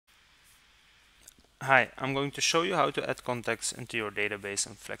Hi, I'm going to show you how to add contacts into your database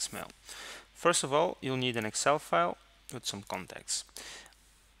in Flexmail. First of all, you'll need an Excel file with some contacts.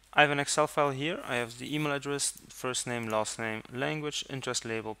 I have an Excel file here. I have the email address, first name, last name, language, interest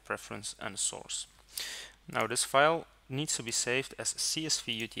label, preference, and source. Now this file needs to be saved as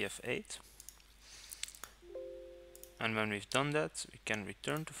CSV UTF-8. And when we've done that, we can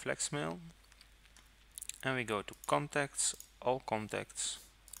return to Flexmail and we go to Contacts, All Contacts,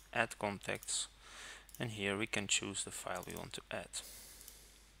 Add Contacts, and here we can choose the file we want to add.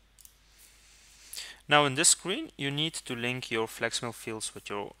 Now in this screen, you need to link your Flexmail fields with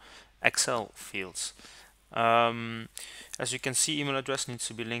your Excel fields. As you can see, email address needs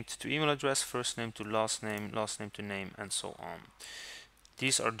to be linked to email address, first name to last name to name, and so on.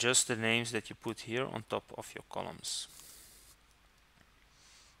 These are just the names that you put here on top of your columns.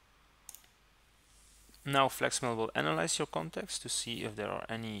 Now Flexmail will analyze your contacts to see if there are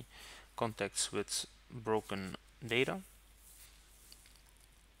any contacts with broken data.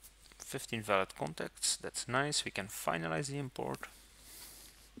 15 valid contacts, that's nice. We can finalize the import.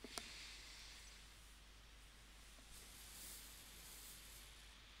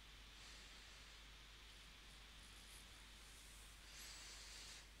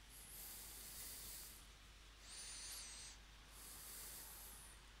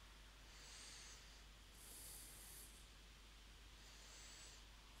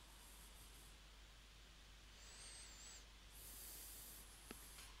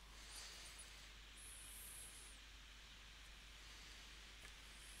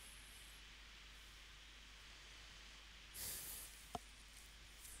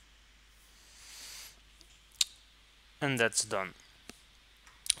 And that's done.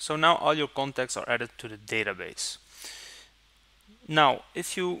 So now all your contacts are added to the database. Now,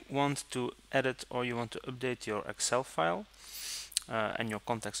 if you want to edit or you want to update your Excel file and your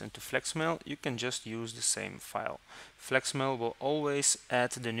contacts into Flexmail, you can just use the same file. Flexmail will always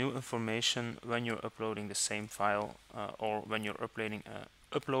add the new information when you're uploading the same file or when you're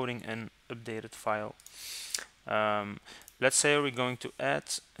uploading an updated file. Let's say we're going to add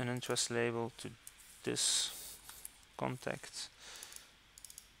an interest label to this contact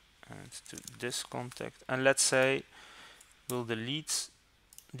and to this contact, and let's say we'll delete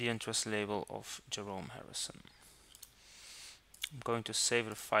the interest label of Jerome Harrison. I'm going to save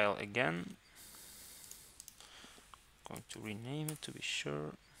the file again. I'm going to rename it to be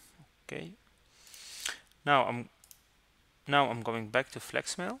sure. Okay. Now I'm going back to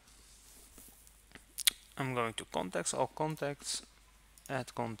Flexmail. I'm going to contacts, all contacts,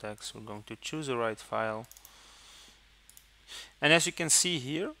 add contacts. We're going to choose the right file. And as you can see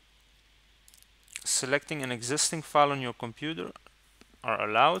here, selecting an existing file on your computer are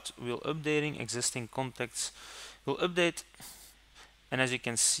allowed. We'll updating existing contacts. We'll update, and as you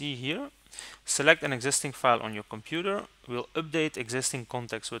can see here, select an existing file on your computer. We'll update existing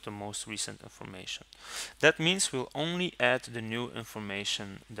contacts with the most recent information. That means we'll only add the new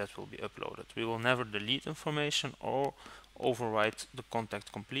information that will be uploaded. We will never delete information or overwrite the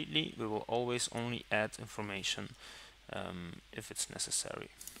contact completely. We will always only add information if it's necessary.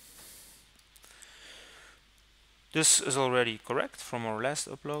 This is already correct from our last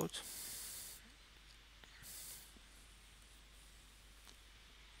upload.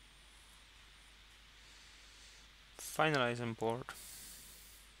 Finalize import.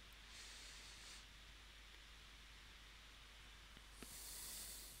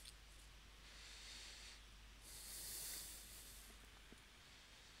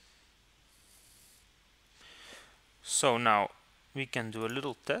 So now we can do a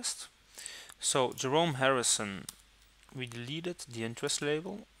little test. So Jerome Harrison, we deleted the interest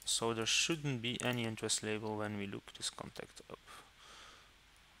label, so there shouldn't be any interest label when we look this contact up.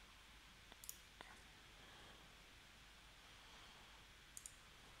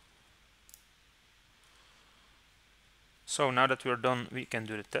 So now that we're done, we can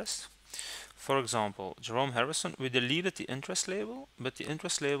do the test. For example, Jerome Harrison, we deleted the interest label, but the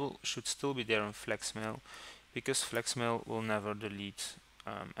interest label should still be there in Flexmail, because Flexmail will never delete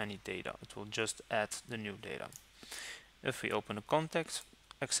any data. It will just add the new data. If we open a contact,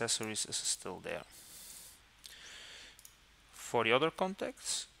 accessories is still there. For the other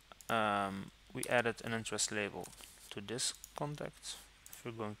contacts, we added an interest label to this contact. If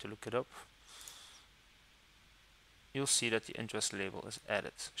we're going to look it up, you'll see that the interest label is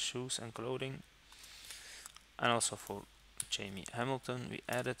added. Shoes and clothing. And also for Jamie Hamilton, we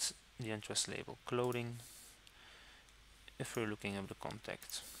added the interest label clothing. If we're looking at the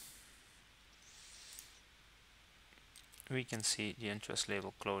contact, we can see the interest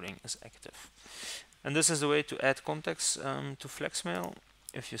label clothing is active. And this is the way to add contacts to Flexmail.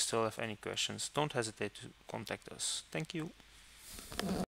 If you still have any questions, don't hesitate to contact us. Thank you.